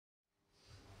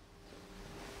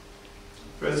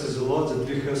Praise the Lord that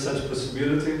we have such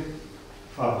possibility.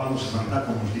 Chwała Panu, że mam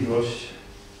taką możliwość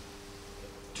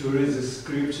to read the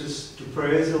scriptures, to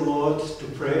praise the Lord, to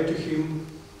pray to Him.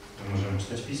 To możemy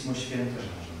czytać Pismo Święte, że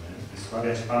możemy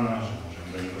wysławiać Pana, że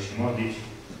możemy do Niego się modlić.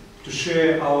 To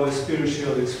share our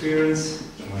spiritual experience.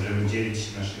 Że możemy dzielić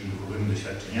się naszymi duchowymi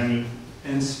doświadczeniami.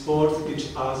 And support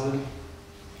each other.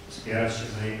 Wspierać się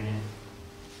wzajemnie.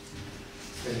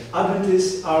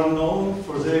 Adventists are known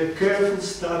for their careful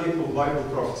study of Bible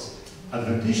prophecy.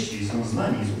 Adwentyści są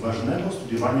znani z uważnego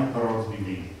studiowania proroctw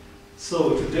biblijnych. So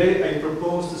today I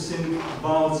propose to think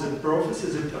about the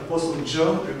prophecies that Apostle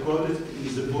John recorded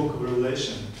in the book of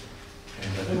Revelation.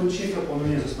 Dlatego dzisiaj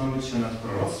proponuję zastanowić się nad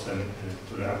proroctwem,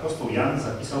 które apostoł Jan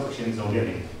zapisał w Księdze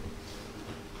Objawienia.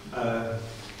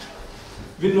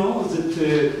 We know that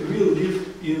we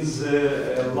live in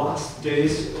the last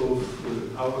days of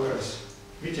our earth.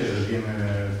 Wiecie, że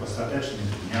żyjemy w ostatecznych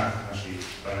dniach naszej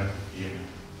planety Ziemi.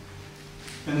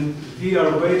 And we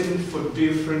are waiting for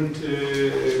different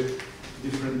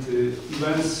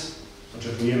events.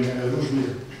 Oczekujemy różnych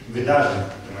wydarzeń,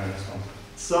 które mają nastąpić.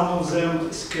 Some of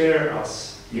them scare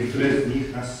us. Niektóre z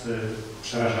nich nas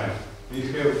przerażają. We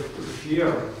have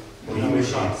fear. Boimy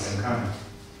się, lękamy.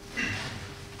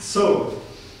 So,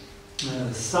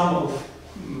 some of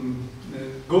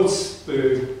God's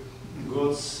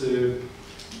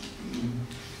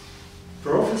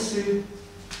prophecy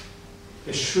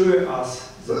assure us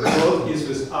that God is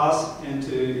with us and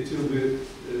it will be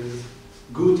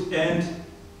good end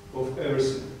of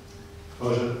everything.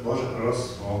 Boże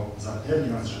proroctwo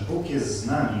zapewni nas, że Bóg jest z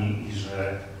nami i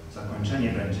że zakończenie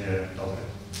będzie dobre.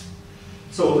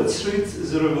 So let's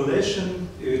read the Revelation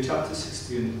chapter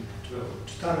 16, 12.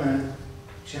 Czytamy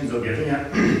Księdze Objawienia,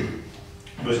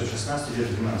 rozdział 16,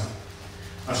 wiersz 12.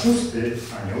 A szósty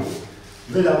anioł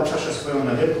wylał czaszę swoją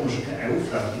na wielką rzekę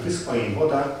Eufrat i wyschła jej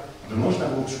woda, aby można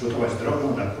było przygotować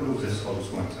drogę dla królów ze wschodu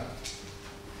słońca.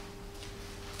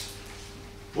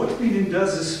 What meaning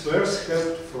does this verse have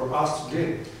for us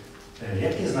today?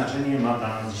 Jakie znaczenie ma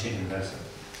dla nas dzisiaj ten werset?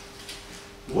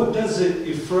 What does the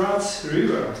Euphrates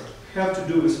River have to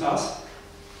do with us?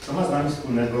 Co ma z nami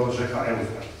wspólnego rzeka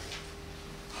Eufrat?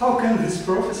 How can this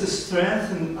prophecy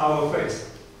strengthen our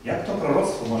faith? Jak to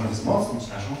proroctwo może wzmocnić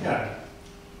naszą wiarę?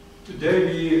 Today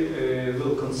we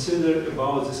will consider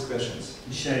about these questions.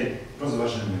 Dzisiaj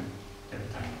rozważymy te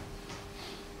pytania.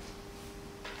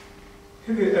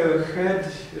 Have you ever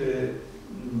had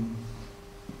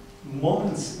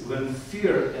moments when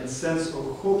fear and sense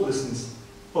of hopelessness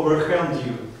overwhelmed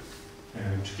you?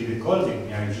 Czy kiedykolwiek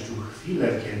miałeś w życiu chwilę,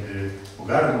 kiedy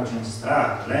ogarnął cię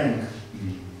strach, lęk,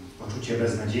 poczucie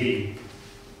beznadziei?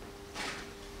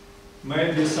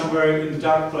 Maybe somewhere in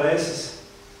dark places.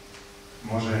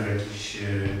 Może w jakichś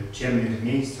ciemnych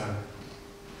miejscach.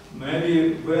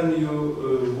 Maybe when you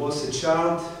was a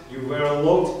child, you were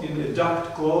locked in a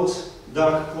dark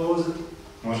closet.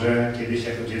 Może kiedyś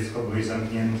jako dziecko byłeś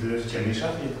zamknięty w ciemnej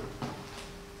szafie.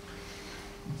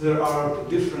 There are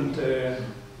different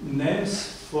names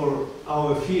for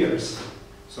our fears.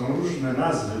 Są różne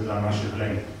nazwy dla naszych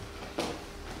lęków.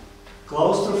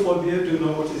 Claustrophobia, do you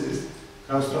know what is this?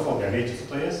 Klaustrofobia, wiecie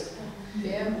co to jest?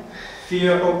 Wiem.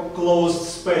 Fear of closed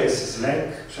spaces. Lęk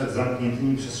przed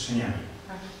zamkniętymi przestrzeniami.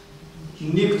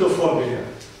 Nyctophobia.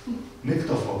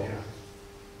 Nyktofobia.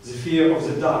 The fear of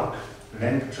the dark.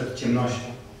 Lęk przed ciemnością.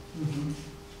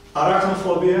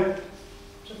 Arachnophobia.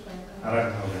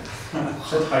 Arachnofobia.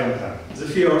 Przed pająkami. The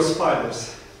fear of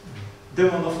spiders.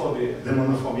 Demonophobia.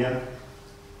 Demonofobia.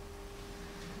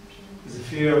 The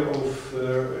fear of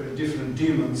different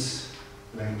demons.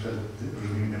 Lęk przed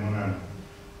różnymi demonami.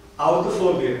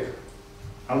 Autophobia.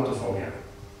 Autofobia.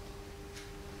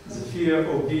 The fear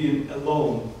of being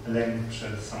alone. Lęk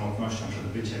przed samotnością,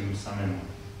 przed byciem samemu.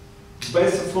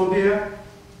 Basophobia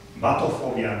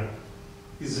Batofobia.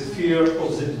 is the fear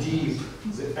of the deep,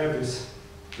 the abyss.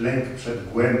 Lęk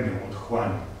przed głębią,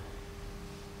 otchłanią.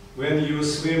 When you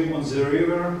swim on the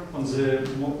river,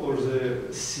 or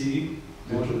the sea,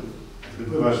 Gdy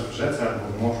pływasz w rzece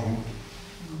albo w morzu,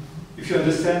 if you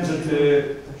understand that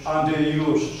under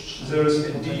you there is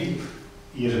a deep,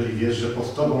 i jeżeli wiesz, że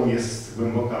pod tobą jest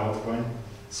głęboka otchłań,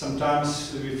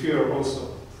 sometimes we fear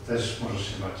also. też możesz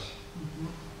się bać.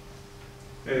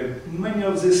 Many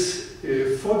of these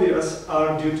phobias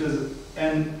are due to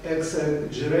an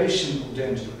exaggeration of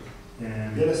danger.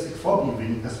 Wiele z tych fobii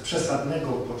wynika z przesadnego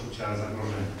poczucia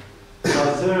zagrożenia.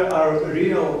 But there are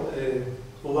real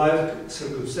life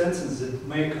circumstances that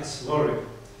make us worry.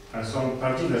 Ale są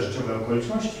prawdziwe życiowe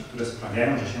okoliczności, które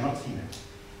sprawiają, że się martwimy.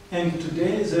 And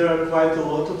today there are quite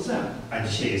a lot of them. A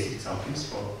dzisiaj jest ich całkiem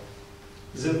sporo.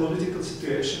 The political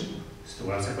situation,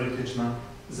 Sytuacja polityczna,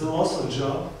 the loss of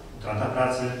job, utrata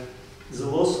pracy, the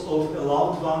loss of a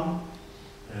loved one,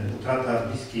 utrata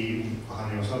bliskiej,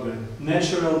 kochanej osoby,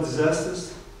 natural disasters,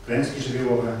 klęski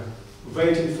żywiołowe,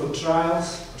 waiting for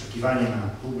trials. oczekiwanie na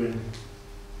próby.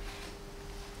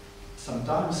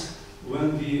 Sometimes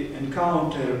when we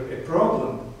encounter a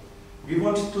problem, we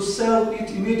want to solve it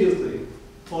immediately,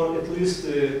 or at least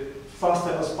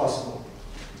faster as possible.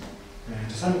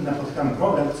 Czasami napotykamy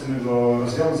problem, chcemy go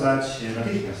rozwiązać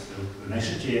natychmiast lub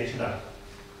najszybciej jak się da.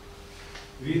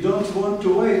 We don't want to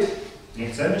wait. Nie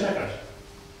chcemy czekać.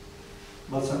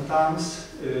 But sometimes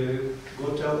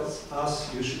God tells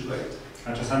us you should wait.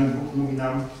 A czasami Bóg mówi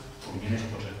nam, powinieneś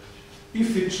poczekać.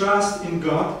 If we trust in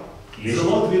God, the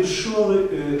Lord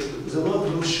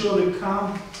will surely come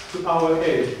to our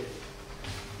aid.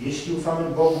 Jeśli ufamy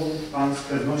Bogu, Pan z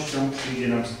pewnością przyjdzie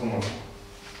nam z pomocą.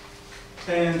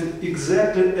 And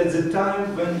exactly at the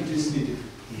time when it is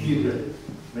needed.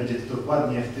 Będzie to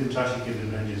dokładnie w tym czasie,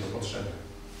 kiedy będzie to potrzebne.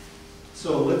 So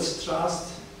let's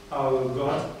trust our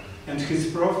God and His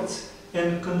prophets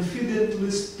and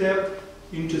confidently step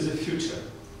into the future.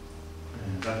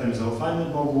 Zatem zaufajmy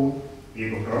Bogu,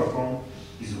 Jego prorokom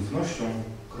i z ufnością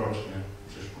kroczmy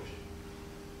w przyszłość.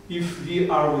 If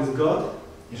we are with God,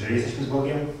 jeżeli jesteśmy z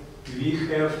Bogiem,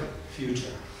 we have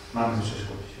future. mamy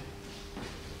przyszłość.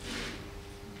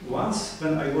 Once,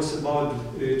 when I was about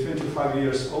 25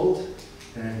 years old,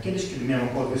 kiedyś, kiedy miałem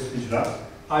około 25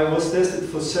 lat, I was tested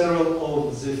for several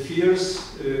of the fears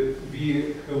we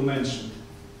have mentioned.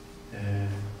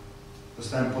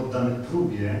 Zostałem poddany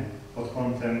próbie pod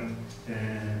kątem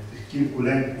tych kilku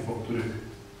lęków, o których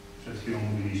przed chwilą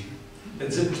mówiliśmy.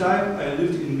 At that time I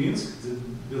lived in Minsk,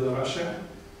 Belarus.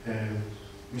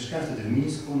 Mieszkałem wtedy w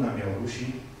Mińsku, na Białorusi.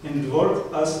 And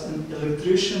worked as an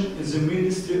electrician in the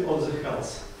Ministry of the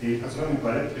Health. I pracowałem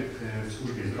jako elektryk w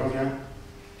służbie zdrowia.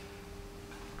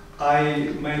 I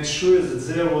made sure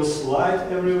that there was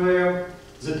light everywhere,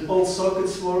 that all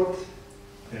sockets worked.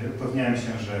 Upewniałem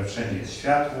się, że wszędzie jest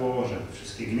światło, że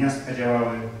wszystkie gniazdka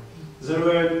działały. There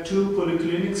were 2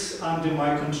 polyclinics under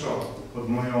my control. Pod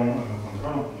moją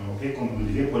kontrolą, pod moją opieką były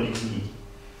 2 polikliniki.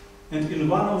 And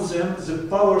in one of them the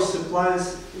power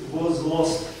supplies was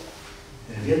lost.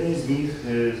 W jednej z nich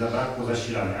zabrakło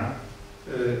zasilania.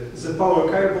 The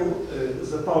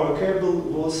power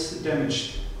cable was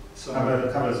damaged. So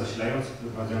kabel zasilający,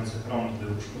 wyprowadzający prąd był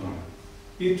uszkodzony.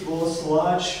 it was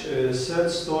large,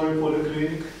 third-story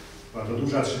polyclinic. Była to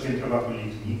duża 3-piętrowa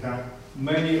poliklinika.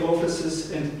 Many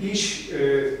offices, and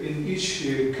in each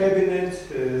cabinet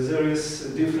there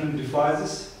is different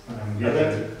devices.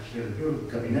 Wiele biur,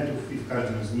 gabinetów i w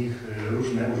każdym z nich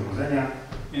różne urządzenia.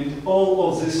 And all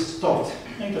of this stopped.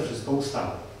 No i to wszystko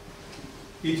ustało.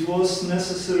 It was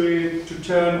necessary to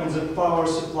turn on the power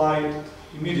supply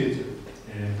immediately.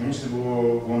 Konieczne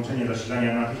było włączenie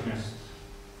zasilania natychmiast.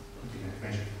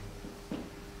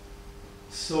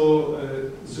 So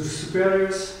the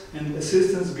superiors and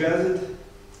assistants gathered.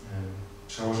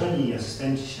 Przełożeni i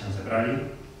asystenci się zebrali.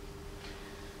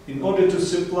 In order to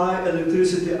supply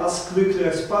electricity as quickly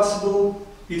as possible,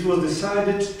 it was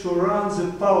decided to run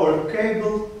the power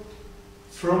cable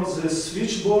from the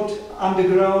switchboard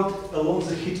underground along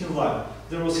the heating line.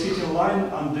 There was heating line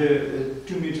under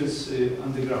 2 meters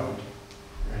underground.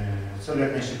 W celu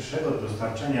jak najszybszego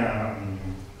dostarczenia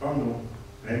prądu,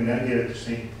 energii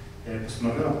elektrycznej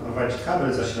postanowiono poprowadzić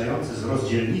kabel zasilający z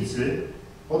rozdzielnicy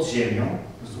pod ziemią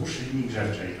wzdłuż linii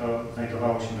grzewczej. To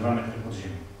znajdowało się 2 metry pod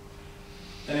ziemią.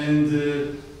 And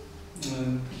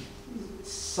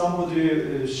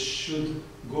somebody should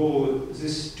go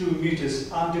these 2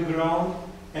 meters underground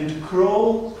and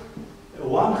crawl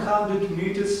 100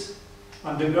 meters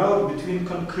underground between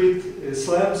concrete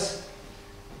slabs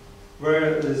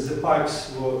where the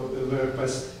pipes were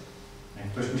passed.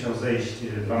 Ktoś musiał zejść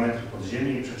 2 metry pod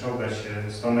ziemię i przeczołgać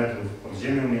się 100 metrów pod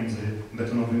ziemią między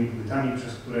betonowymi płytami,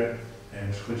 przez które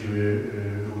przechodziły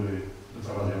rury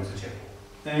doprowadzające ciepło.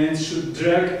 And should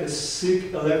drag a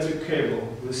thick electric cable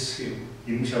with him.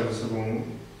 I musiał ze sobą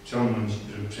ciągnąć,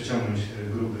 żeby przeciągnąć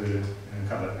gruby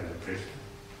kabel elektryczny.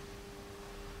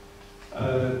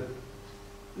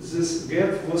 This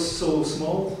gap was so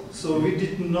small, so we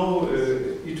didn't know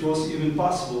it was even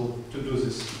possible to do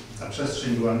this. Ta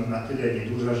przestrzeń była na tyle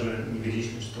nieduża, że nie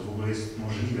wiedzieliśmy, czy to w ogóle jest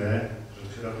możliwe, że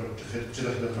to się da, czy da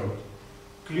się to zrobić.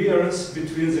 Clearance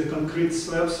between the concrete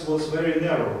slabs was very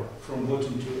narrow from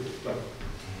bottom to top.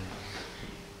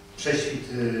 Prześwit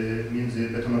między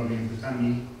betonowymi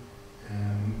płytami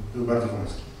był bardzo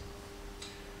wąski.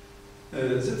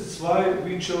 That's why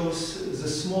we chose the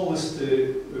smallest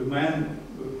man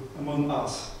among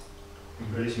us.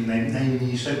 Wybraliśmy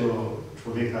najmniejszego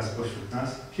człowieka spośród nas.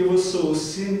 He was so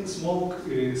thin, small,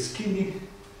 skinny.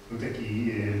 Był taki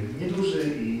nieduży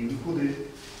i chudy.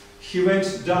 He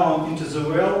went down into the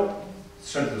well.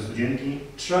 Zszedł do studzienki.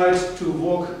 Tried to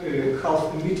walk half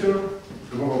a meter.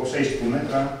 Próbował przejść pół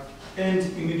metra.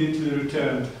 And immediately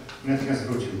returned. I natychmiast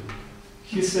wrócił.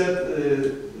 He said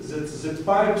that the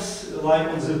pipes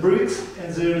lie on the bricks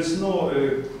and there is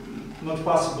not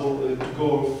possible to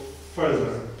go further.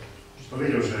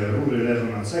 Powiedział, że rury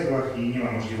leżą na cegłach i nie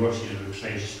ma możliwości, żeby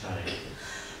przejść dalej.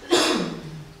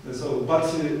 So,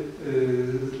 but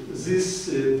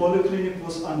this polyclinic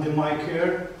was under my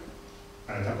care.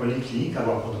 Ale ta poliklinika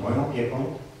była pod moją opieką.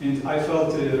 And I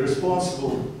felt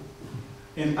responsible.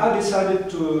 And I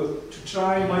decided to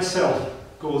try myself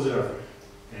go there.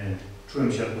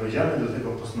 Czułem się odpowiedzialny, do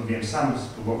tego postanowiłem sam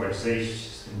spróbować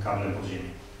zejść z tym kablem pod ziemię.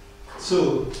 So,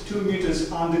 2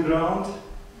 meters underground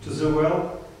to the well.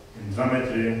 2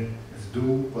 metry w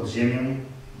dół, pod ziemią,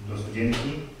 do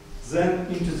studzienki. Then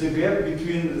into the gap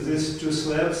between these two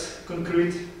slabs,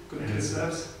 concrete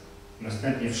slabs.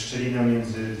 Następnie w szczelinę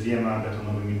między 2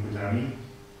 betonowymi płytami.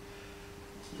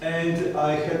 And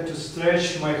I had to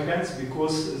stretch my hands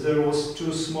because there was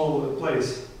too small a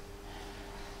place.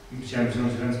 Chciałem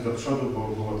wziąć ręce do przodu, bo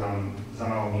było tam za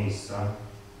mało miejsca.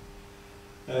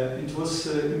 It was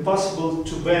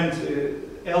impossible to bend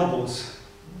elbows.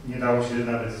 Nie dało się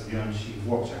nawet zgiąć ich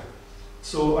w łokciach.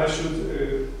 So I should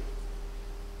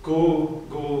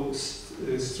go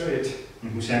straight.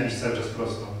 Musiałem iść cały czas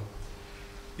prosto.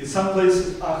 In some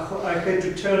places I had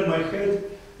to turn my head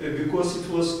because it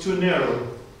was too narrow.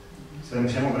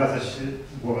 Musiałem obracać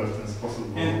głowę w ten sposób.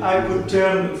 And I could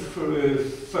turn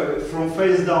from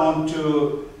face down to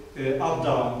up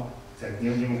down. Tak,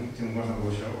 nie można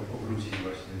było się obrócić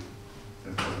właśnie w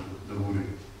ten sposób do góry.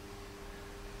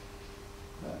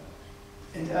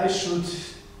 And I should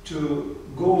to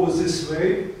go this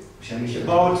way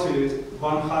about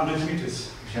 100 meters.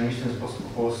 Musiałem iść w ten sposób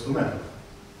około 100 metrów.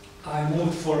 I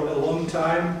moved for a long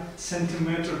time,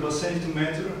 centimeter by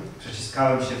centimeter.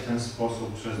 Przeciskałem się w ten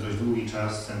sposób przez dość długi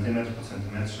czas, centymetr po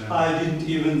centymetrze. I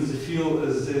didn't even feel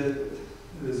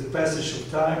the passage of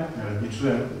time. Nawet nie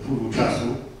czułem upływu czasu.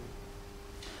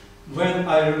 When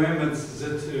I remembered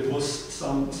that it was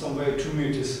somewhere 2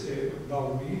 meters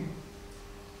above me.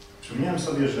 Przypomniałem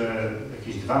sobie, że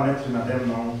jakieś 2 metry nade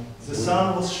mną. The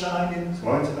sun was shining.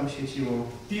 Słońce tam świeciło.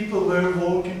 People were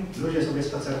walking. Ludzie sobie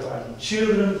spacerowali.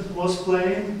 Children was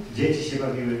playing. Dzieci się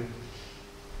bawiły.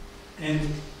 And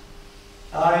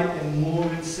I am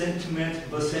moving centimeter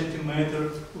by centimeter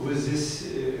with this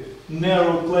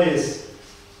narrow place.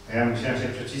 A ja musiałem się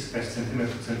przeciskać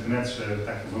centymetr po centymetrze w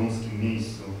tak wąskim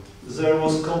miejscu. There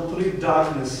was complete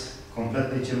darkness.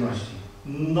 Kompletnej ciemności.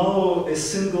 No a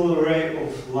single ray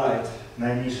of light.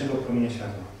 Najmniejszego promienia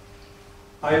światła.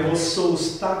 I was so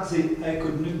stuck that I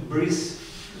could not breathe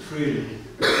freely.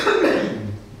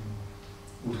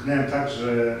 Utknąłem tak,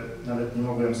 że nawet nie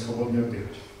mogłem swobodnie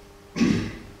oddychać.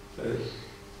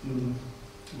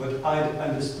 But I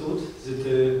understood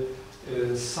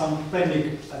that some panic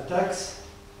attacks,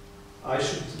 I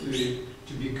should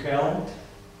to be calm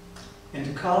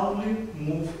and calmly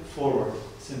move forward,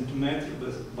 centimeter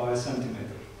by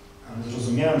centimeter.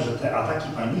 Zrozumiałem, że te ataki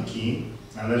paniki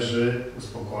należy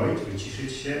uspokoić,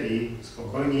 wyciszyć się i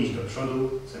spokojnie iść do przodu,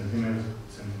 centymetr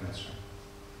w centymetrze.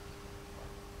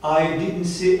 I didn't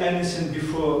see anything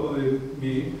before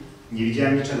me. Nie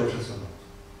widziałem niczego przed sobą.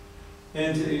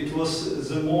 And it was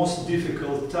the most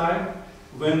difficult time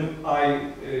when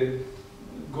I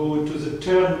go to the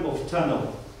turn of tunnel.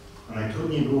 A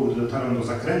najtrudniej było, gdy dotarłem do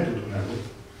zakrętu tunelu.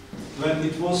 When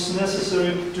it was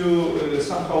necessary to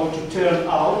somehow to turn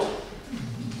out.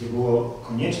 Gdy było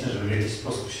konieczne, żeby w jakiś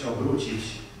sposób się obrócić.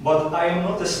 But I am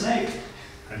not a snake.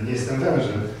 Ale nie jestem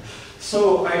wężem.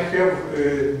 So I have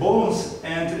bones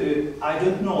and I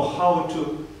don't know how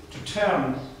to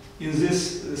turn in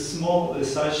this small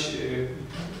such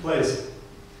place.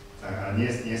 Tak, ale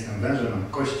nie jestem wężem, mam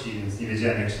kości, więc nie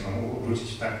wiedziałem, jak się mam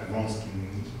obrócić w tak wąskim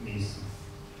miejscu.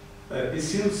 It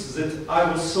seems that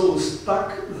I was so stuck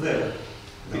there.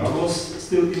 It was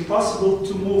still impossible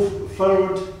to move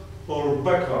forward or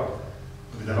backward.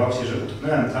 Wydawało się, że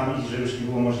utknąłem tam i że już nie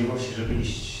było możliwości, żeby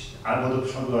iść albo do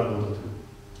przodu, albo do tyłu.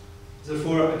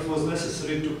 Therefore, it was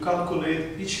necessary to calculate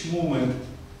each movement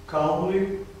calmly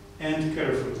and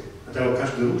carefully. Dlatego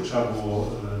każdy ruch trzeba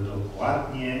było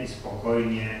dokładnie i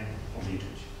spokojnie obliczyć.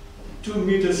 2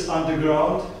 meters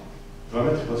underground, 2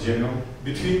 metry pod ziemią,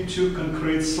 between 2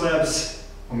 concrete slabs,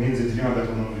 pomiędzy 2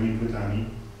 betonowymi płytami,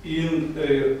 in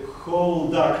a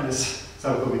whole darkness, w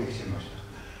całkowitych ciemnościach.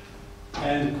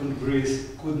 And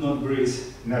could not breathe.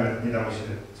 Nawet nie dało się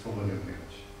swobodnie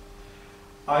oddychać.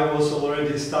 I was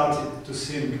already started to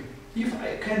think, if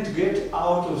I can't get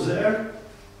out of there,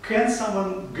 can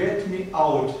someone get me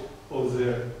out of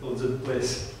that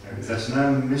place?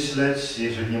 Zaczynałem myśleć,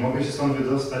 jeżeli nie mogę się stąd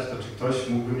wydostać, to czy ktoś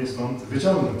mógłby mnie stąd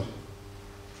wyciągnąć?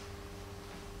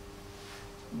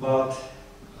 But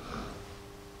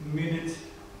minute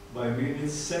by minute,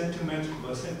 centimeter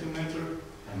by centimeter,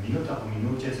 Minuta po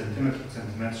minucie, centymetr po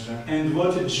centymetrze. and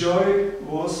what a joy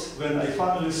was when I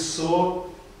finally saw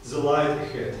the light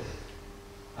ahead.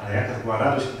 Ale jaka to była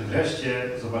radość, kiedy wreszcie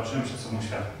zobaczyłem przed sobą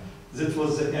światło. That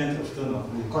was the end of tunnel.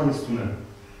 Był koniec tunelu.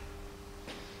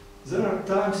 There are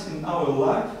times in our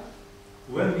life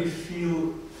when we feel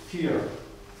fear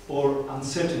or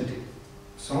uncertainty.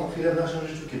 Są chwile w naszym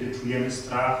życiu, kiedy czujemy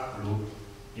strach lub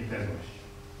niepewność.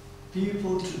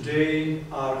 People today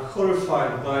are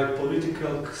horrified by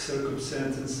political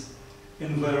circumstances,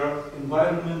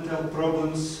 environmental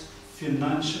problems,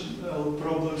 financial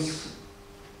problems,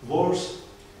 wars.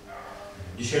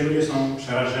 Dzisiaj ludzie są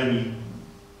przerażeni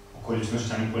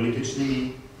okolicznościami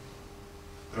politycznymi,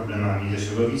 problemami ze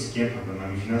środowiskiem,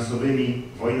 problemami finansowymi,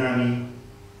 wojnami,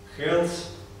 Health.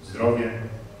 zdrowie.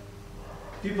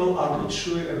 People are not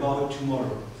sure about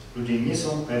tomorrow. Ludzie nie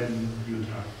są pewni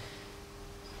jutra.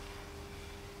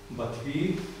 But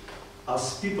we,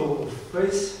 as people of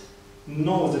faith,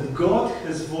 know that God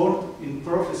has warned in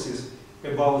prophecies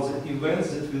about the events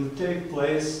that will take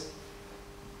place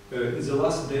in the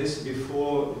last days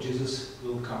before Jesus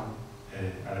will come.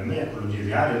 Ale my jako ludzie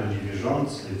wiary, ludzie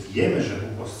wierzący, wiemy, że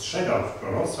Bóg ostrzegał w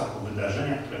proroctwach o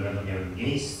wydarzeniach, które będą miały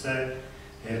miejsce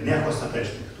w dniach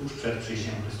ostatecznych, tuż przed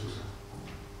przyjściem Chrystusa.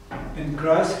 And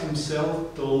Christ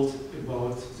himself told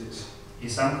about this. I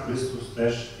sam Chrystus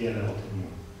też wiele o tym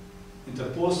mówi. And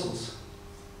apostles,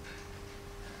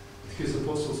 his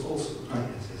apostles also.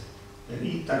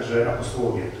 I także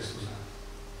apostołowie Chrystusa.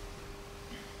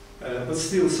 But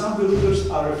still, some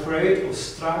believers are afraid of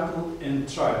struggle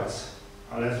and trials.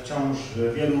 Ale wciąż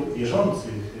wielu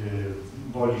wierzących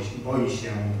boi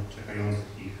się czekających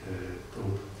ich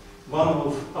prób. One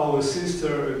of our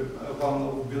sister, one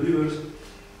of believers,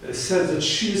 said that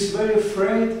she is very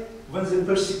afraid when the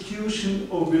persecution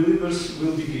of believers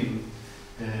will begin.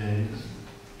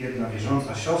 Jedna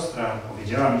wierząca siostra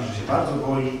powiedziała mi, że się bardzo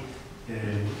boi,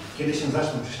 kiedy się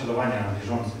zaczną prześladowania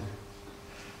wierzących.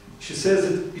 She says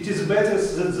that it is better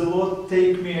that the Lord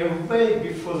take me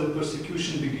away before the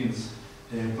persecution begins.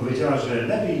 Powiedziała, że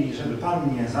lepiej, żeby Pan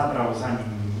mnie zabrał, zanim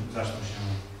zaczną się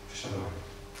prześladowania.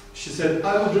 She said,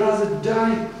 I would rather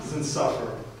die than suffer.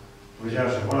 Powiedziała,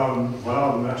 że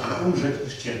wolałabym raczej umrzeć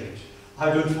niż cierpieć. I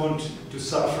don't want to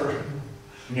suffer.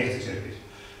 Nie chcę cierpieć.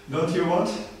 Don't you want?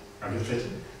 A wy chcecie?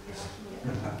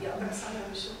 Ja tak samo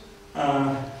myślę.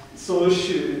 So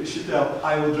she said,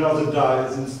 I would rather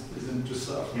die than to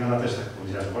suffer. I ona też tak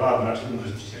powiedziała, że wolałabym raczej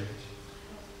umrzeć niż cierpieć.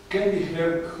 Can we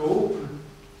have hope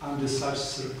under such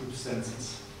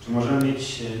circumstances? Czy możemy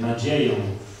mieć nadzieję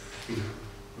w tych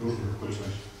różnych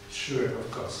okolicznościach? Sure,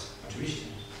 of course. Oczywiście.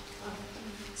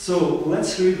 So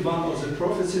let's read one of the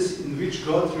prophecies in which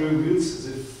God reveals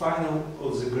the final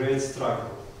of the great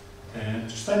struggle.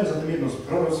 Przeczytajmy zatem jedno z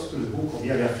proroctw, w których Bóg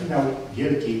objawia finał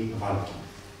wielkiej walki.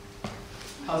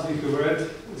 As we have read,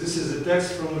 this is the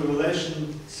text from Revelation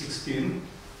 16.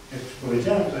 Jak już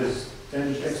powiedziałem, to jest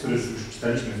ten tekst, który już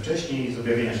czytaliśmy wcześniej, z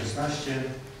objawienia 16,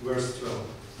 Verse 12.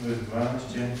 wers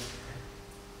 12.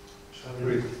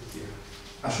 Read.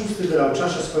 A szósty wylał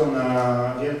czaszę swoją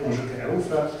na wielką rzekę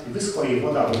Eufrat i wyschła jej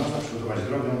woda, aby można przygotować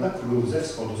drogę dla królów ze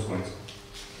wschodu słońca.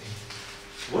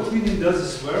 What meaning does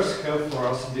this verse have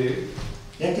for us today?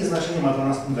 Jakie znaczenie ma dla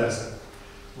nas ten werset?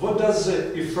 What does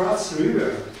the Euphrates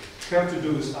River have to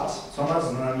do with us? Co ma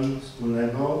z nami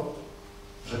wspólnego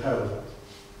rzeka Eufrat?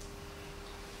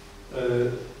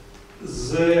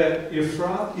 The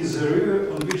Euphrates is the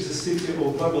river on which the city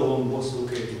of Babylon was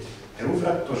located.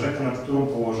 Eufrat to rzeka, nad którą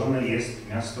położone jest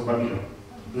miasto Babilon.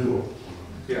 Było.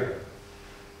 Yeah.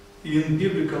 In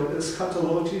biblical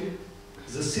eschatology,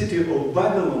 the city of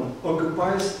Babylon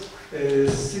occupies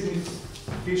a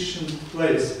significant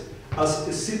place as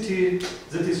a city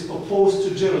that is opposed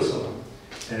to Jerusalem.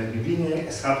 W biblijnej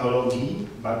eschatologii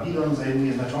Babilon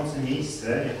zajmuje znaczące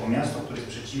miejsce jako miasto, które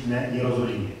jest przeciwne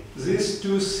Jerozolimie. These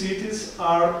two cities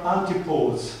are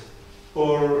antipodes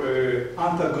or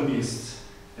antagonists.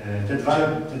 Te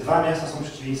dwa miasta są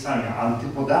przeciwieństwami,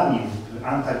 antypodami lub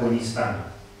antagonistami.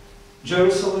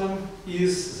 Jerusalem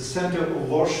is the center of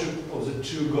worship of the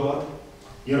true God.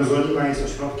 Jerozolima jest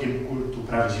ośrodkiem kultu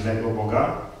prawdziwego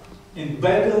Boga. And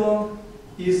Babylon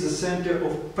is the center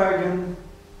of pagan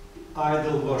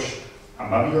idol worship. A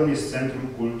Babilon jest centrum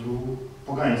kultu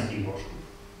pogańskich bożków.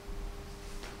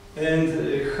 And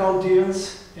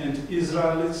Chaldeans and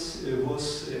Israelites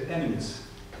was enemies.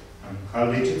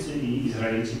 Chaldejczycy i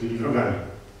Izraelici byli wrogami.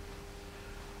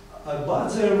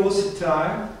 But there was a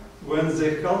time when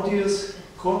the Chaldeans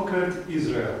conquered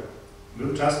Israel,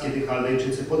 Był czas, kiedy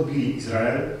Chaldejczycy podbili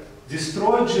Izrael,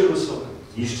 destroyed Jerusalem,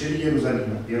 zniszczyli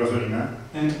Jerozolimę,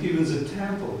 and even the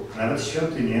temple. nawet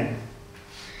świątynię.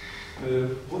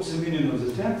 What's the meaning of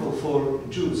the temple for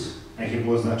Jews? Jakie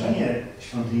było znaczenie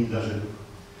świątyni dla Żydów?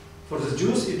 For the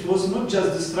Jews, it was not just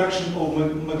destruction of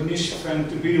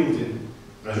magnificent building,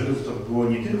 Dla Żydów to było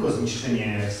nie tylko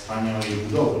zniszczenie wspaniałej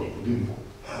budowli, budynku,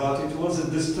 but it was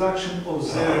a destruction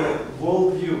of their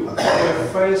worldview, their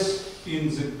faith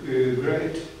in the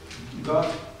great God.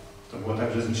 to było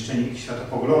także zniszczenie ich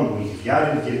światopoglądu, ich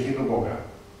wiary w wielkiego Boga.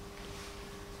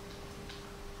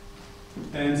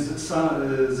 And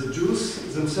the Jews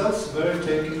themselves were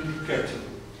taken captive.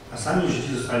 A sami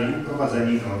Żydzi zostali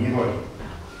uprowadzeni do niewoli.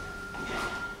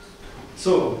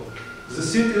 So, the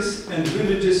cities and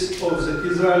villages of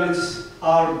the Israelites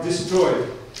are destroyed.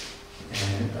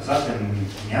 A zatem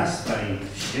miasta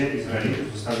i wsie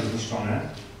Izraelitów zostały zniszczone.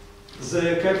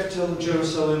 The capital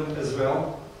Jerusalem as well.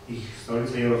 Ich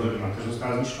stolica Jerozolima też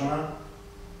została zniszczona.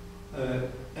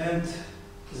 And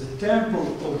the temple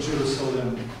of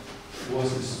Jerusalem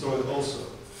was destroyed also.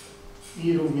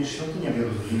 I również świątynia w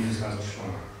Jerozolimie została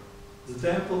zniszczona.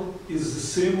 The temple is the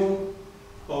symbol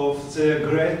of their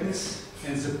greatness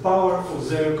and the power of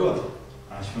their God.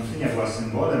 A świątynia była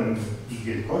symbolem ich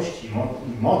wielkości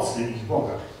i mocy ich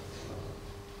Boga.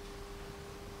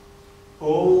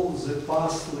 All the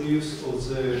past lives of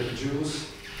the Jews,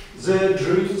 their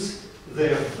dreams,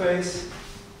 their faith,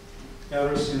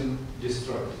 everything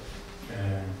destroyed.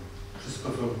 Wszystko,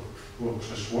 co było w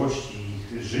przeszłości,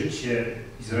 ich życie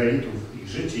Izraelitów, ich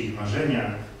życie, ich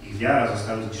marzenia, ich wiara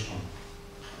zostały zniszczone.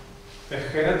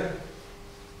 Ahead,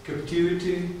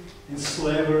 captivity and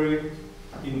slavery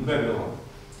in Babylon.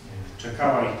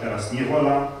 Czekała ich teraz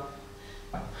niewola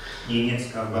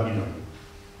niemiecka w Babilonie.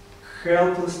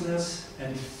 Helplessness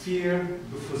and fear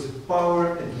before the power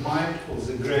and might of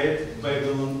the great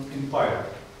Babylon Empire.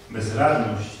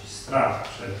 Bezradność, strach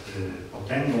przed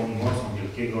potęgą i mocą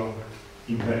wielkiego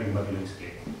imperium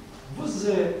babilońskiego. Was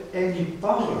there any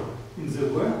power in the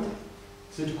world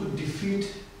that could defeat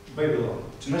Babylon?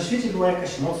 Czy na świecie była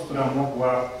jakaś moc, która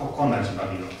mogła pokonać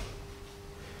Babilon?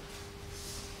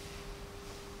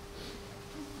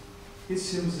 It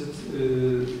seems that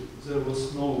there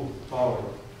was no power.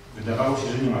 Wydawało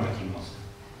się, że nie ma takiej mocy.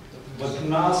 But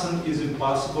nothing is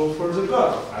impossible for the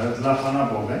God. Ale dla Pana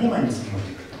Boga nie ma nic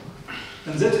niemożliwego.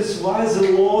 And that is why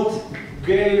the Lord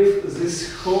gave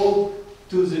this hope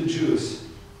to the Jews.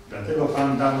 Dlatego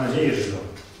Pan dał nadzieję Żydom.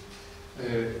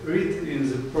 Read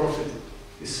in the prophet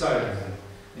Isaiah.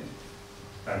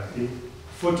 Tak,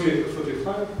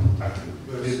 45. tak.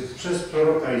 Przez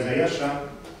proroka Izajasza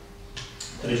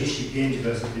 45,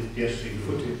 wersety w pierwszej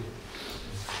grupie.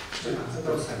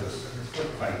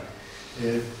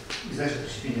 Izajasza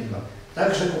 45:2.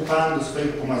 Tak rzekł Pan do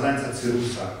swojego pomazańca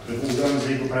Cyrusa, którego udałem za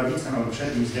jego prawicę, aby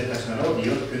przed nim zdeptać narody i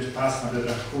odpiąć pas na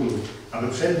biodrach królów, aby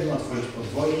przed nim otworzyć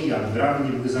podwoje i aby bramy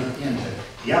nie były zamknięte.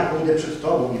 Ja pójdę przed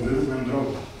Tobą i wyrównam drogę,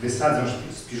 wysadzę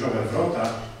spiżowe wrota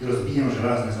i rozbiję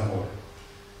żelazne zawory.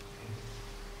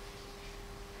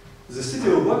 The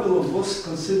city of Babylon was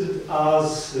considered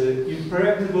as an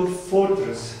impregnable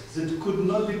fortress that could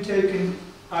not be taken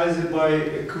either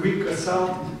by a quick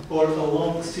assault or a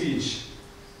long siege.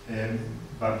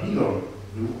 Babilon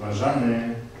był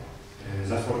uważany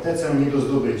za fortecę nie do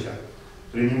zdobycia,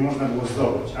 której nie można było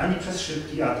zdobyć ani przez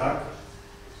szybki atak,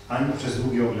 ani przez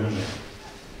długie oblężenie.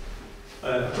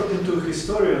 According to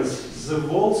historians, the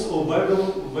walls of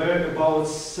Babylon were about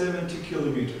 70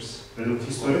 kilometers. Według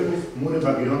historyków mury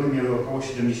Babilonu miały około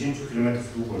 70 km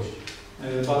długości.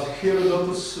 But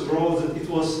Herodotus wrote that it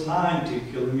was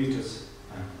 90 kilometers.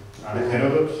 Ale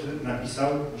Herodot napisał,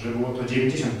 że było to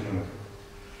 90 km.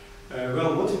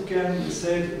 Well, what you can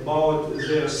say about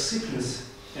their thickness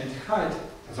and height?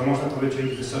 A co można powiedzieć o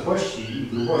ich wysokości i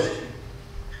grubości?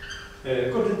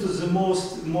 According to the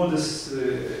most modest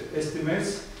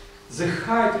estimates, the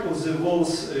height of the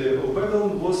walls of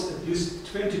Babylon was at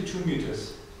least 22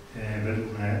 meters. Według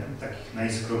takich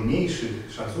najskromniejszych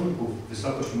szacunków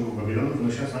wysokość muru Babilonu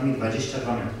wynosiła co najmniej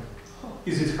 22 metry.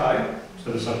 Is it high? Czy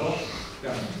to wysoko?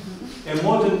 Yeah. A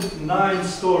modern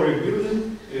 9-story building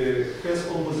has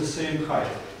almost the same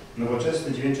height.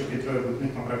 Nowoczesny 9-piętrowy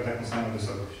budynek ma prawie taką samą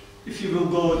wysokość. If you will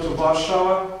go to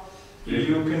Warsaw,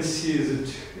 you can see that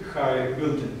high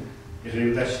building.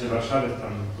 Jeżeli udasz się do Warszawy,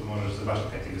 to możesz zobaczyć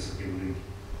takie wysokie budynki.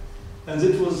 And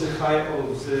that was the height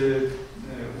of the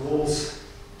walls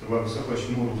To była wysokość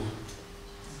murów.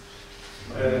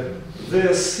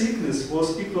 Their thickness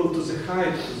was equal to the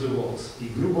height of the walls.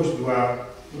 Ich grubość była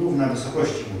równa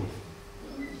wysokości murów.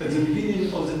 At the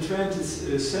beginning of the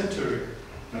 20th century,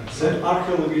 the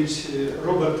archaeologist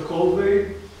Robert Colvey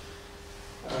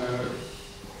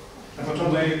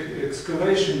made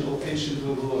excavation of ancient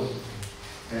Babylon.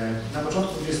 Na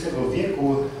początku XX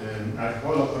wieku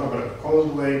archeolog Robert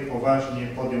Colvey poważnie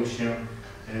podjął się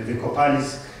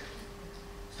wykopalisk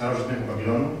starożytnego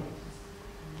Babilonu.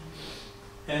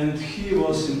 And he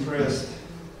was impressed.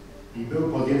 I był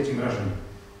pod wielkim wrażeniem.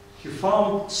 He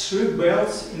found 3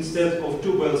 belts instead of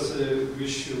 2 belts,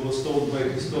 which was told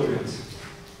by historians.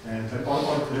 On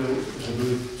odkrył, że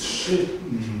były 3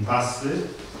 pasy,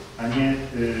 a nie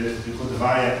tylko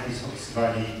 2, jak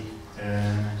opisywali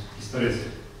historycy.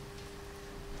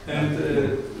 And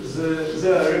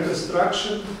the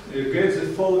reconstruction gave the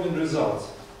following results.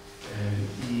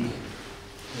 I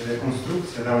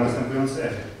rekonstrukcja dała następujący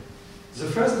efekt. The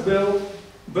first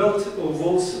belt of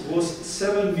walls was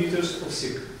 7 meters of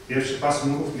thick. Pierwszy pas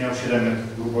murów miał 7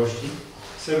 metrów długości.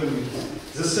 7 meters.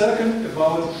 The second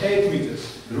about 8 meters.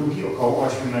 Drugi około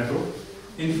 8 metrów.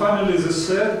 And finally the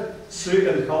third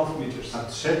 3.5 meters. A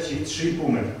trzeci 3,5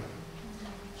 metra.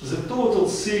 The total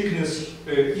thickness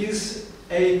is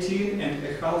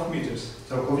 18.5 meters.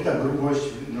 Całkowita grubość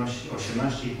wynosi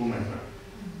 18,5 metra.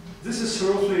 This is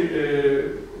roughly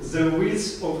the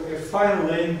width of a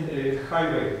 5-lane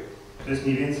highway. To jest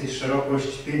mniej więcej szerokość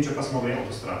 5-pasmowej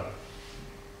autostrady.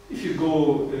 If you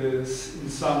go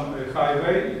in some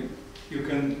highway, you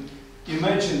can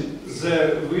imagine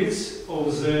the width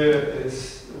of the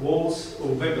walls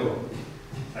of Babylon.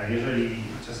 A jeżeli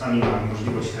czasami mamy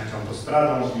możliwość jechać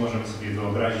autostradą, to możemy sobie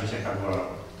wyobrazić, jaka była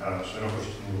ta szerokość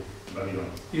murów Babilonu.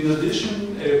 In addition,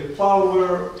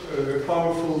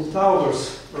 powerful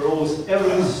towers rose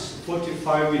every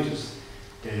 45 meters.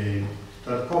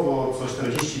 Dodatkowo co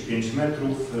 45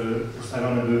 metrów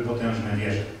postawione były potężne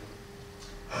wieże.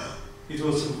 It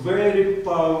was very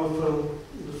powerful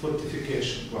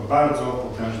fortification. Była bardzo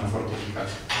potężna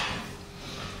fortyfikacja.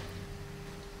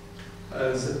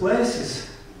 The places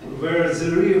where the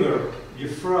river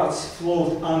Euphrates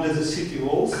flowed under the city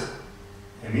walls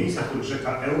Miejsca, w których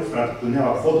rzeka Eufrat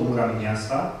płynęła pod murami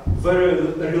miasta, were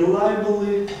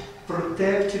reliably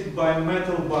protected by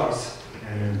metal bars.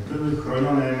 Były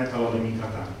chronione metalowymi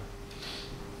kratami.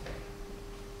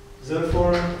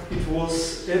 Therefore, it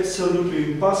was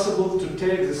absolutely impossible to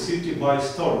take the city by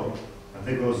storm.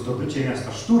 Dlatego zdobycie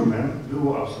miasta szturmem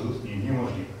było absolutnie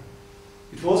niemożliwe.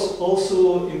 It was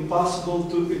also impossible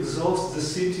to exhaust the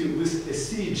city with a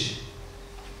siege.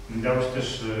 Nie dało się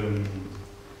też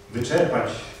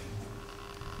wyczerpać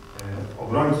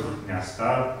obrońców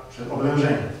miasta przed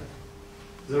oblężeniem.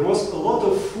 There was a lot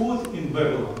of food in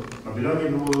Babylon. W Babilonie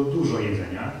było dużo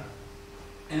jedzenia.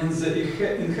 And the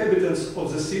inhabitants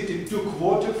of the city took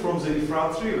water from the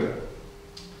Euphrates River.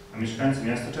 A mieszkańcy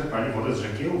miasta czerpali wodę z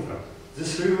rzeki Eufrat.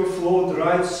 This river flowed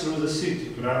right through the city.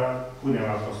 Która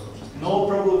płynęła prosto przez miasto. No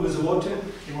problem with water.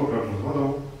 Nie było problemu z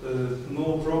wodą. No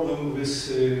problem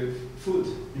with food.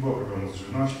 Nie było problemu z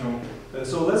żywnością.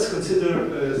 So let's consider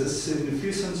the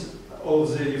significance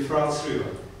of the Euphrates River.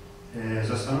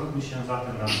 Zastanówmy się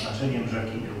zatem nad znaczeniem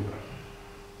rzeki Eufrat.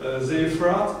 The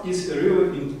Euphrates is a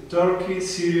river in Turkey,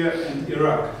 Syria and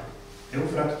Iraq.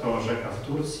 Eufrat to rzeka w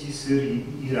Turcji, Syrii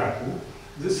i Iraku.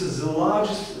 This is the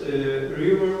largest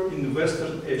river in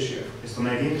Western Asia. Jest to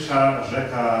największa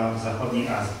rzeka w zachodniej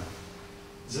Azji.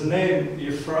 The name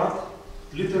Euphrates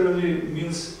literally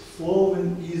means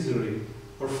flowing easily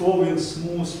or flowing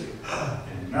smoothly.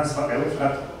 Nazwa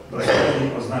Eufrat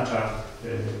dosłownie oznacza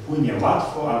płynie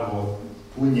łatwo albo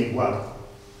płynie gładko.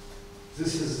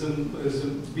 This is the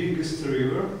biggest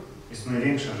river. Jest to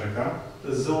największa rzeka.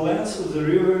 The length of the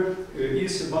river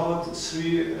is about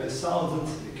 3,000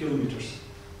 kilometers.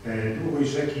 Długość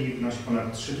rzeki wynosi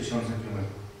ponad 3000 km.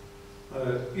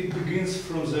 It begins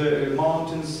from the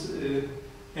mountains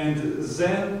and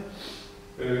then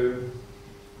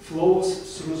flows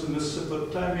through the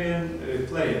Mesopotamian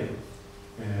plain.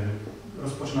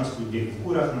 Rozpoczyna swój bieg w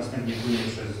górach, następnie płynie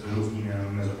przez równinę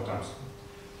mezopotamską.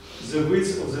 The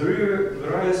width of the river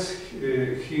varies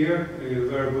here,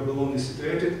 where Babylon is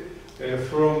situated,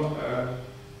 from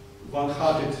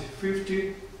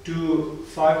 150 to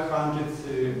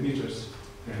 500 meters.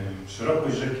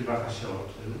 Szerokość rzeki waha się od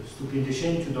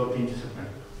 150 do 500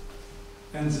 metrów.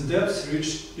 And the depth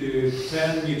reached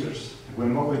 10 meters.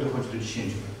 Głębokość dochodzi do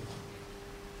 10 metrów.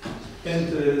 And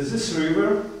this river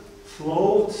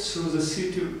flowed through the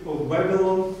city of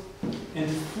Babylon and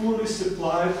fully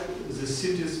supplied the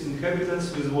city's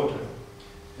inhabitants with water.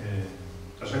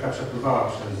 Ta rzeka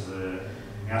przepływała przez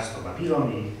miasto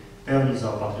Babilon i w pełni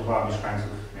zaopatrywała mieszkańców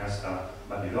miasta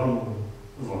Babilonu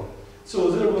w wodę.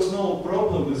 So there was no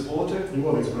problem with water. Nie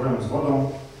było więc problemu z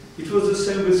wodą. It was the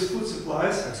same with food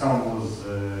supplies. Tak samo było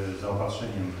z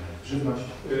zaopatrzeniem w żywność.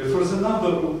 For the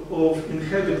number of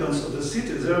inhabitants of the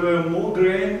city, there were more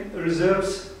grain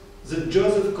reserves that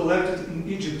Joseph collected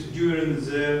in Egypt during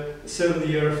the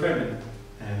 7-year famine.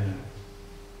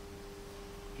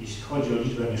 Jeśli chodzi o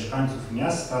liczbę mieszkańców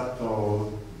miasta, to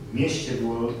w mieście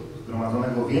było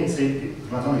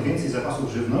zgromadzonych więcej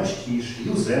zapasów żywności niż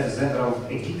Józef zebrał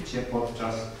w Egipcie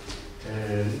podczas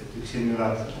tych 7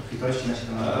 lat obfitości na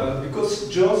świecie.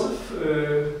 Because Joseph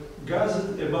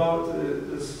gathered about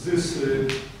this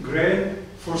grain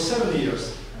for 7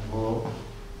 years. Bo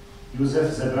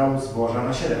Józef zebrał zboża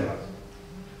na 7 lat.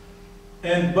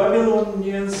 And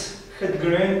Babylonians had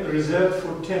grain reserved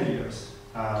for 10 years.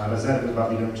 A rezerwy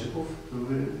Babilończyków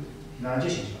były na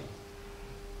 10 lat.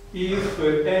 If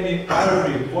any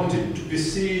army wanted to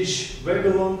besiege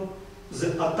Babylon,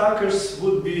 the attackers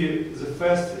would be the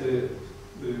first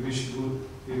which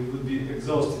would be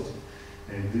exhausted.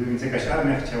 Gdyby więc jakaś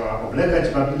armia chciała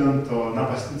oblegać Babilon, to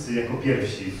napastnicy jako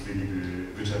pierwsi byliby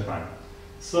wyczerpani.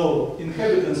 So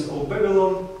inhabitants of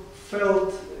Babylon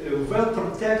felt well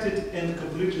protected and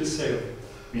completely safe.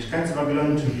 Mieszkańcy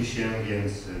Babilonu czuli się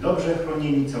więc dobrze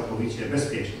chronieni, całkowicie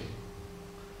bezpieczni.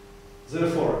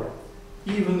 Therefore,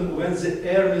 even when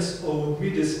the armies of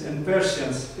Medes and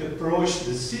Persians approached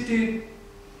the city,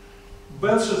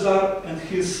 Belshazzar and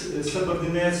his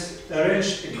subordinates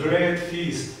arranged a great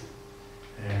feast.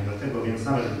 Dlatego więc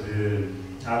nawet gdy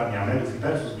armia Medów i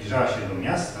Persów zbliżała się do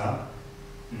miasta,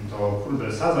 to król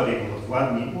Belsazar i jego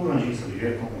podwładni urządzili sobie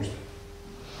wielką ucztę.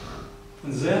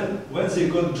 And then, when they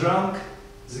got drunk,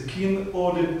 the king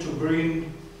ordered to bring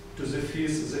to the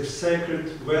feast the sacred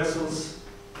vessels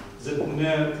that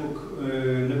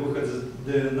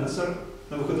Nebuchadnezzar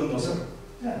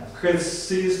had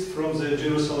seized from the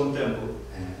Jerusalem temple.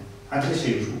 A gdy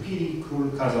się już upili,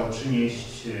 król kazał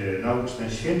przynieść na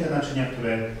ucztę święte naczynia,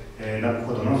 które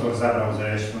Nabuchodonozor zabrał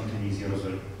ze świątyni z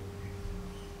Jerozolimy.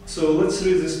 So let's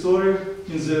read the story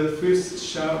in the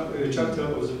first chapter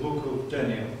of the book of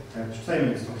Dnia. Przeczytajmy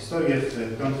więc tą historię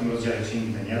w 5. rozdziale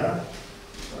Księgi Daniela.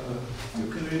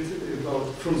 You can read about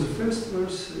from the first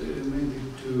verse maybe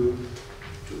to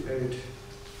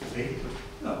 8.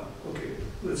 No, okay.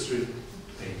 Let's read.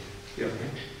 Yeah.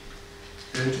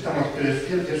 Czytam od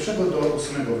 1 do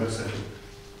 8 wersetu.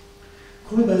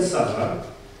 Król Belsazar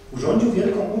urządził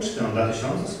wielką ucztę dla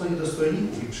 1000 swoich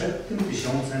dostojników i przed tym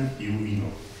 1000 pił wino.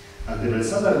 A gdy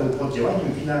Belsazar był pod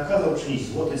działaniem wina, kazał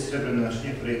przynieść złote i srebrne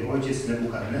naczynia, które jego ojciec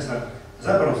Nebukadnezar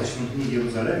zabrał ze świątyni w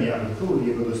Jeruzalemie, aby król,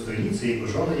 jego dostojnicy, jego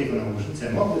żony, jego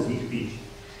nałożnice mogły z nich pić.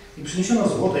 I przyniesiono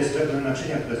złote i srebrne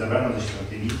naczynia, które zabrano ze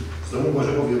świątyni z domu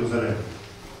Bożego w Jeruzalemie.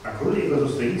 A król, jego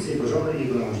dostojnicy, jego żony i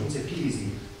jego nałożnice pili z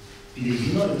nich. Pili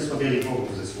wino i wysławiali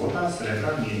bogów ze złota, srebra,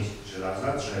 miedzi,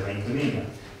 żelaza, drzewa i kamienia.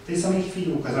 W tej samej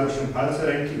chwili ukazały się palce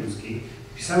ręki ludzkiej i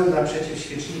pisały naprzeciw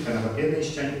świecznika na papiernej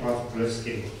ścianie Pałacu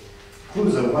Królewskiego.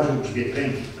 Król zauważył grzbiet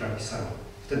ręki, która pisała.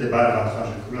 Wtedy barwa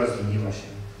twarzy króla zmieniła się,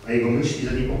 a jego myśli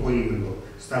zaniepokoiły go.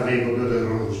 Stawy jego bioder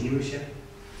rozróżniły się,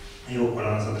 a jego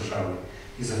kolana zadrżały.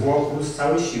 I zawołał król z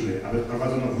całej siły, aby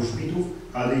wprowadzono wróżbitów,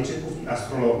 chaldejczyków i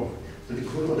astrologów. Wtedy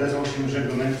król odezwał się i rzekł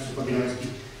do mędrców babilońskich: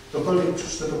 ktokolwiek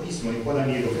przeczyta to pismo i poda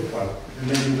mi jego wykład, ten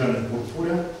będzie ubrany w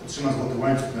purpurę, otrzyma złoty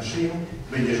łańcuch na szyję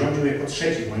i będzie rządził jako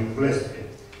trzeci w moim królestwie.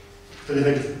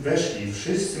 Wtedy weszli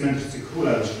wszyscy mędrcy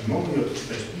króla, lecz nie mogli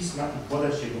odczytać pisma i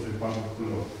podać jego wykładu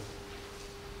królowi.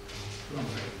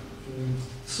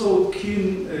 So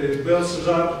King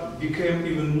Belshazzar became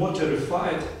even more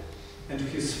terrified, and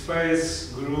his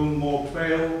face grew more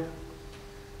pale.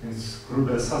 Więc król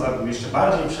Belsazar był jeszcze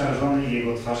bardziej przerażony i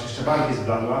jego twarz jeszcze bardziej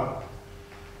zbladła.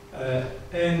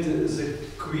 And the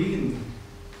queen,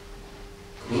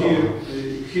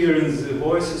 hearing the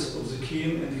voices of the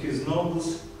king and his nobles,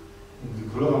 gdy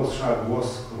królowa usłyszała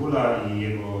głos króla i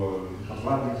jego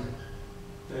podwładnych,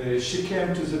 she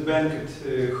came to the banquet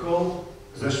hall,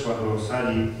 zeszła do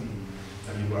sali,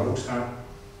 tam była uczta,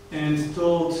 and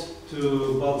told to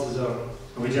Balthazar,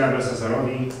 powiedziała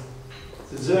Belsazarowi: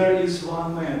 there is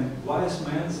one man, wise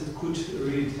man, that could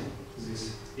read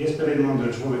this. Jest pewien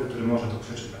mądry człowiek, który może to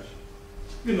przeczytać.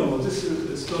 You know, this is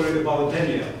a story about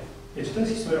Daniel. Wiecie, to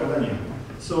jest historia o Danielu.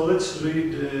 So let's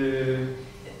read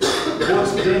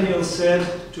what Daniel said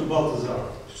to Balthazar.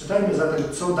 Przeczytajmy zatem,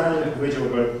 co Daniel powiedział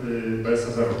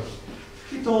Belsazarowi.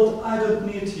 He told, I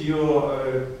don't need your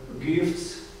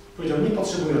gifts. Powiedział: nie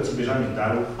potrzebuję od Ciebie żadnych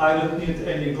darów. I don't need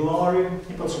any glory.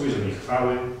 Nie potrzebuję żadnej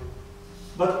chwały.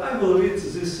 But I will read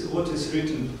this, what is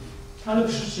written Ale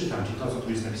przeczytam Ci to, co tu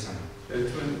jest napisane.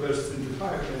 Verse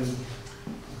 25 and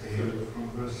From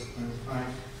verse 25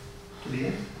 to the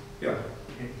end? yeah.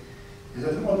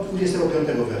 Zatem od 25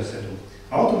 wersetu.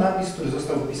 A oto napis, który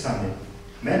został wpisany.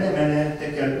 Mene, mene,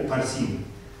 tekel uparsim.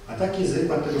 A taki jest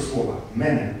wykład tego słowa.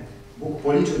 Mene. Bóg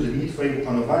policzył dni Twojego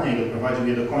panowania i doprowadził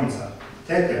je do końca.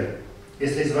 Tekel.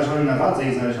 Jesteś zważony na wadze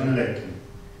i znaleziony lekkim.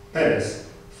 Peres.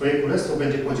 Twoje królestwo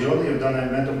będzie podzielone i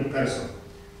oddane Medom i Persom.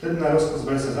 Wtedy na rozkaz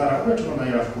Belsazara uleczono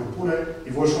Daniela w purpurę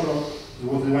i włożono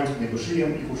złoty łańcuch na jego szyję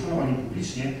i głoszono o nim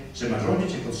publicznie, że ma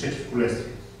rządzić jako trzeci w królestwie.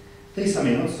 Tej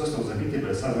samej nocy został zabity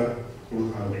Belsazar,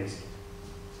 król chaldejski.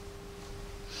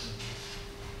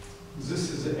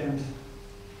 This is the end.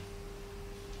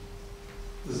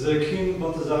 The king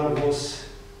Balthazar was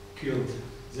killed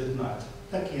that night.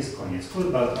 Taki jest koniec.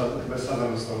 Król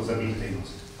Belsazar został zabity tej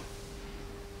nocy.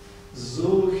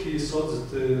 So he thought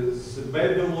that the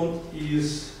Babylon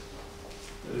is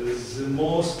the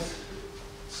most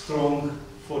strong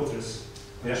fortress.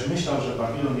 Ponieważ myślał, że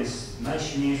Babilon jest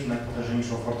najsilniejszą,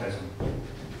 najpotężniejszą fortecą.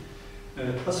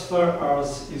 As far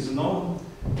as is known,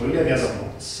 O ile wiadomo,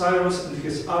 Cyrus and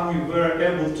his army were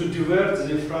able to divert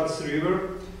the Euphrates River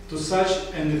to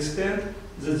such an extent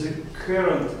that the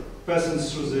current passing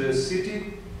through the city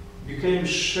became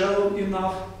shallow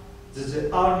enough that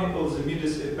the army of the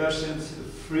Medes Persians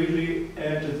freely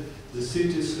entered the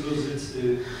city through its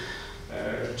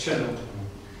channel.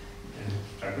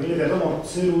 Tak, o ile wiadomo,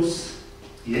 Cyrus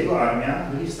i jego armia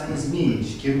byli w stanie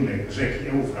zmienić kierunek rzeki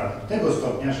Eufrat do tego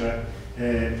stopnia, że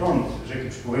prąd rzeki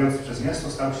przypływający przez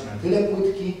miasto stał się na tyle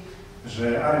płytki,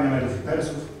 że armia Medów i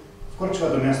Persów wkroczyła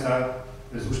do miasta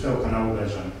wzdłuż tego kanału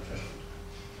bez żadnych przeszkód.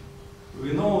 We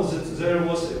know that there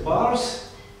was a bars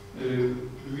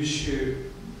which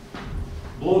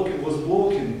was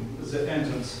blocking the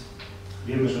entrance.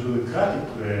 Wiemy, że były kraty,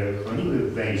 które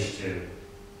chroniły wejście,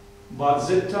 But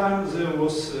that time there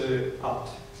was out.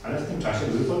 ale w tym czasie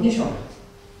były podniesione.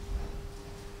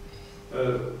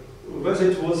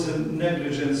 Whether it was the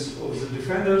negligence of the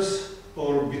defenders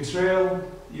or betrayal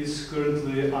is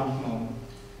currently unknown.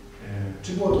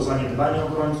 Czy było to zaniedbanie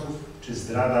obrońców, czy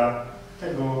zdrada,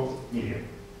 tego nie wiem.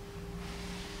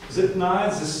 That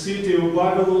night the city of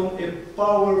Babylon, a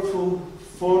powerful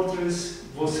fortress,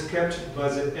 was captured by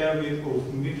the army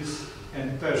of Medes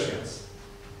and Persians.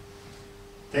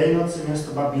 Tej nocy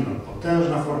miasto Babilon,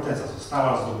 potężna forteca,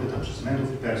 została zdobyta przez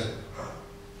Medów i Persów.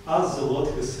 As the Lord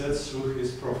has said through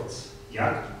his prophets.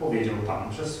 Jak powiedział Pan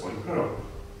przez swoich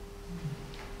proroków.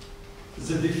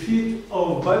 The defeat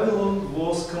of Babylon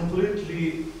was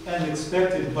completely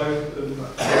unexpected by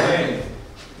many.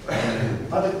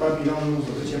 Upadek Babilonu,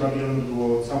 zdobycie Babilonu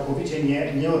było całkowicie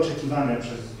nieoczekiwane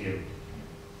przez wielu.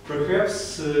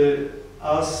 Perhaps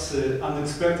as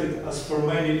unexpected as for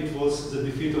many it was the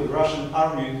defeat of Russian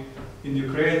army in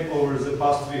Ukraine over the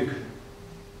past week.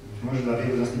 Może dla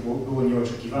wielu z nas było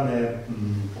nieoczekiwane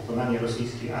pokonanie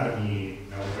rosyjskiej armii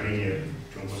na Ukrainie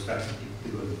w ciągu ostatnich kilku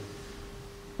tygodni.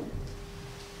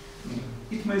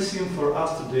 It may seem for us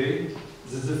today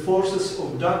that the forces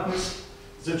of darkness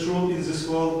that rule in this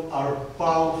world are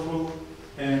powerful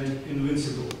and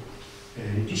invincible.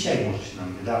 Dzisiaj może się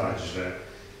nam wydawać, że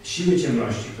siły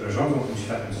ciemności, które rządzą tym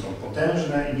światem, są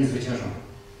potężne i niezwyciężone.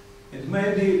 And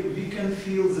maybe we can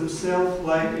feel themselves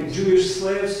like Jewish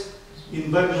slaves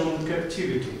in Babylon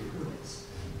captivity.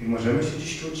 I możemy się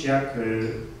dziś czuć jak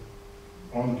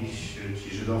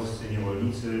ci żydowscy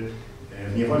niewolnicy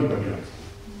w niewoli babilońskiej.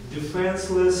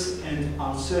 Defenseless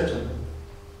and uncertain.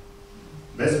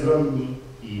 Bezbronni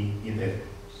i niepewni.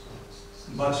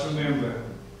 But remember,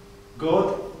 God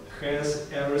has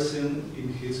everything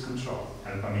in His control.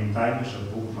 Ale pamiętajmy, że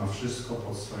Bóg ma wszystko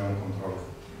pod swoją kontrolą.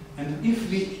 And if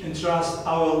we entrust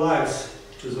our lives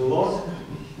to the Lord,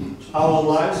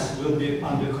 our lives will be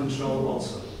under control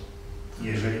also.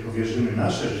 Jeżeli powierzymy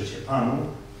nasze życie Panu,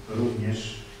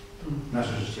 również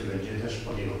nasze życie będzie też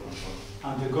pod Jego kontrolą.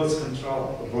 Under God's control.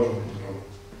 Pod Bożą kontrolą.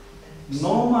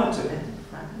 No matter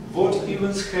what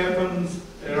events happen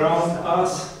around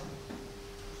us,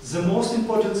 the most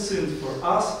important thing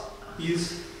for us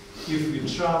is if we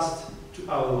trust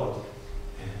to our Lord.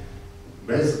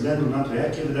 Bez względu na to,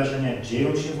 jakie wydarzenia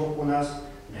dzieją się wokół nas,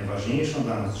 najważniejszą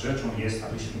dla nas rzeczą jest,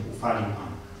 abyśmy ufali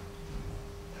Panu.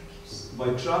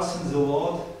 By trusting the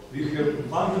Lord, we have a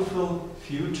wonderful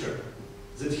future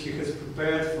that He has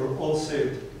prepared for all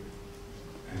saved.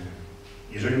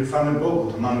 Jeżeli ufamy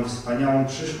Bogu, to mamy wspaniałą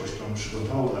przyszłość, którą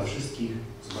przygotował dla wszystkich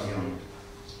zbawionych.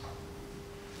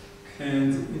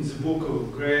 And in the book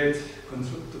of great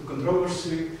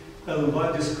controversy, Ellen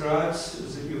White describes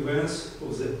the events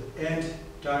of the end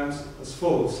times as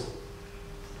follows.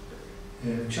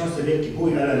 W książce Wielki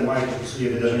Bój Ellen White opisuje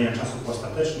wydarzenia czasów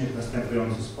ostatecznych w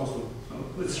następujący sposób.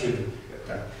 Let's read it.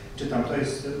 Tak. Czytam, to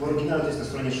jest, w oryginale to jest na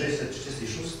stronie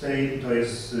 636 i to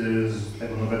jest z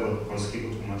tego nowego polskiego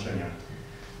tłumaczenia.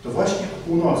 To właśnie o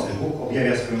północy Bóg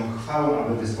objawia swoją chwałę,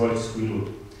 aby wyzwolić swój lud.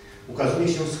 Ukazuje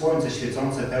się słońce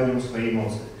świecące pełnią swojej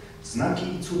mocy.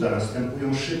 Znaki i cuda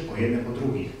następują szybko, jedne po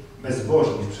drugich.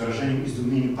 Bezbożni w przerażeniu i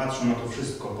zdumieniu patrzą na to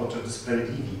wszystko, podczas gdy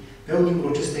sprawiedliwi, pełni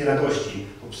uroczystej radości,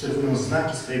 obserwują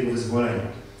znaki swojego wyzwolenia.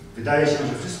 Wydaje się,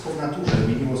 że wszystko w naturze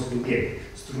zmieniło swój bieg.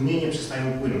 Strumienie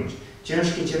przestają płynąć.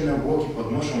 Ciężkie, ciemne obłoki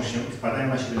podnoszą się i wpadają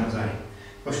na siebie nawzajem.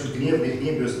 Pośród gniewnych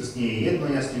niebios istnieje jedno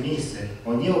jasne miejsce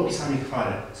o nieopisanej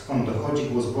chwale, skąd dochodzi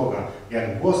głos Boga,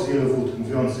 jak głos wielu wód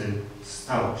mówiący: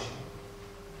 stało się.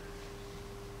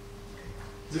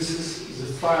 This is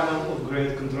the final of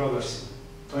great controversy.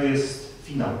 To jest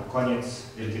finał, koniec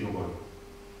wielkiego boju.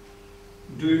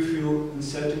 Do you feel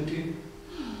uncertainty?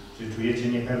 Czy czujecie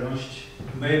niepewność?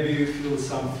 Maybe you feel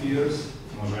some fears.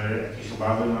 Może jakieś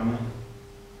obawy mamy?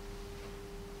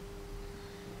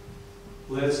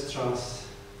 Let's trust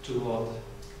to Lord.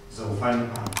 Zaufajmy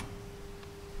Panu.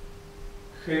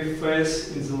 Have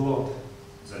faith in the Lord.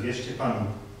 Zawierzcie Panu.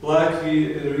 Like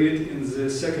we read in the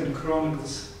Second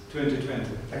Chronicles 20:20.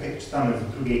 Tak jak czytamy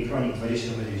w drugiej Kronik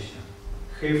 20:20.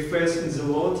 Have faith in the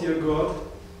Lord your God,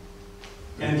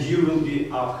 and you will be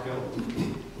upheld.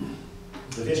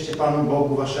 Zawierzcie Panu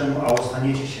Bogu waszemu, a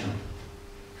ostaniecie się.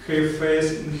 Have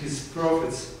faith in His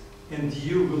prophets, and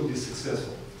you will be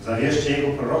successful. Zawierzcie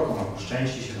Jego prorokom, a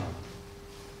poszczęści się wam.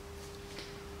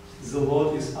 The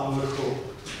Lord is our hope.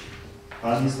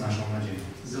 Pan jest naszą nadzieją.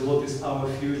 The Lord is our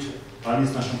future. Pan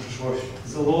jest naszą przyszłością.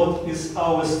 The Lord is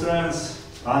our strength.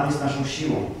 Pan jest naszą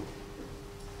siłą.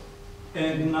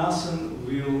 And nothing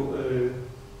will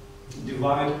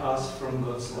divide us from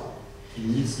God's love. I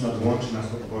nic nie odłączy nas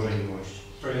od Bożej miłości.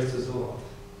 Praise to the Lord.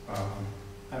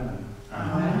 Amen.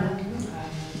 Amen. Amen.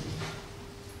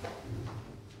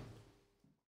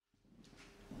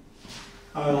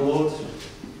 Our Lord,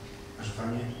 Nasz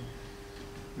Panie,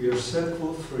 we are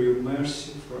thankful for your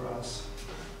mercy for us,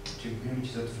 dziękujemy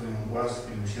Ci za Twoją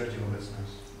łaskę i miłosierdzie wobec nas,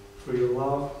 for your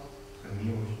love, Twoją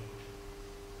miłość.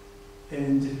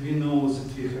 and we know that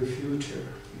we have future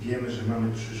Wiemy, że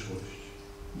mamy przyszłość,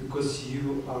 because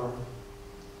you are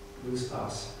with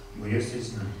us. bo jesteś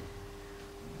z nami.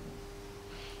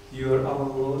 You are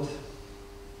our Lord,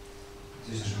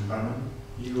 Jesteś naszym Panem,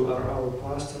 you are our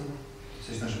pastor,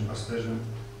 jesteś naszym pasterzem,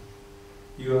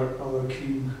 you are our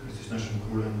King, jesteś naszym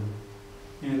Królem,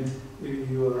 and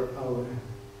you are our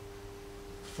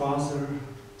Father,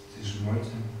 jesteś naszym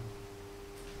Ojcem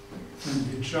and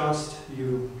we trust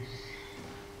you.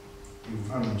 i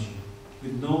ufamy Ci. We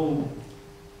know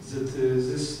that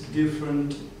this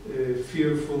different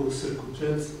fearful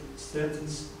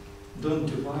circumstances don't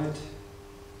divide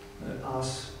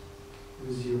us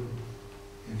with you.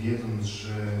 Wiedząc,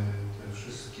 że te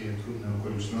wszystkie trudne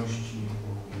okoliczności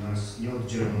wokół nas nie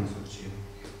oddzielą nas od Ciebie.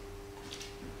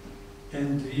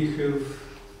 And we have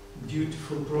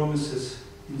beautiful promises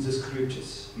in the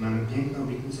scriptures. Mamy piękne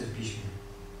obietnice w Piśmie.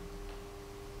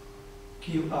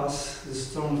 Give us the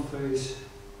strong faith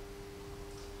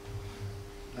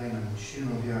Daj nam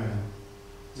silną wiarę,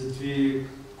 that we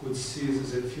could see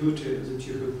the future that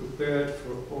you have prepared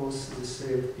for us, the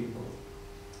saved people.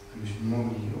 abyśmy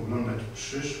mogli oglądać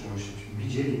przyszłość, abyśmy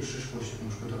widzieli przyszłość, jaką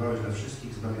przygotowałeś dla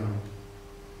wszystkich zbawionych.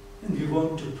 And we want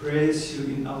to praise you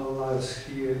in our lives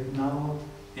here now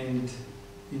and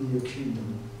in your kingdom.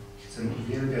 Chcemy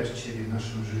uwielbiać Ciebie w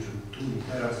naszym życiu, tu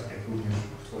i teraz, jak również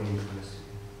w Twoim Królestwie.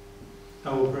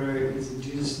 Our prayer is in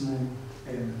Jesus'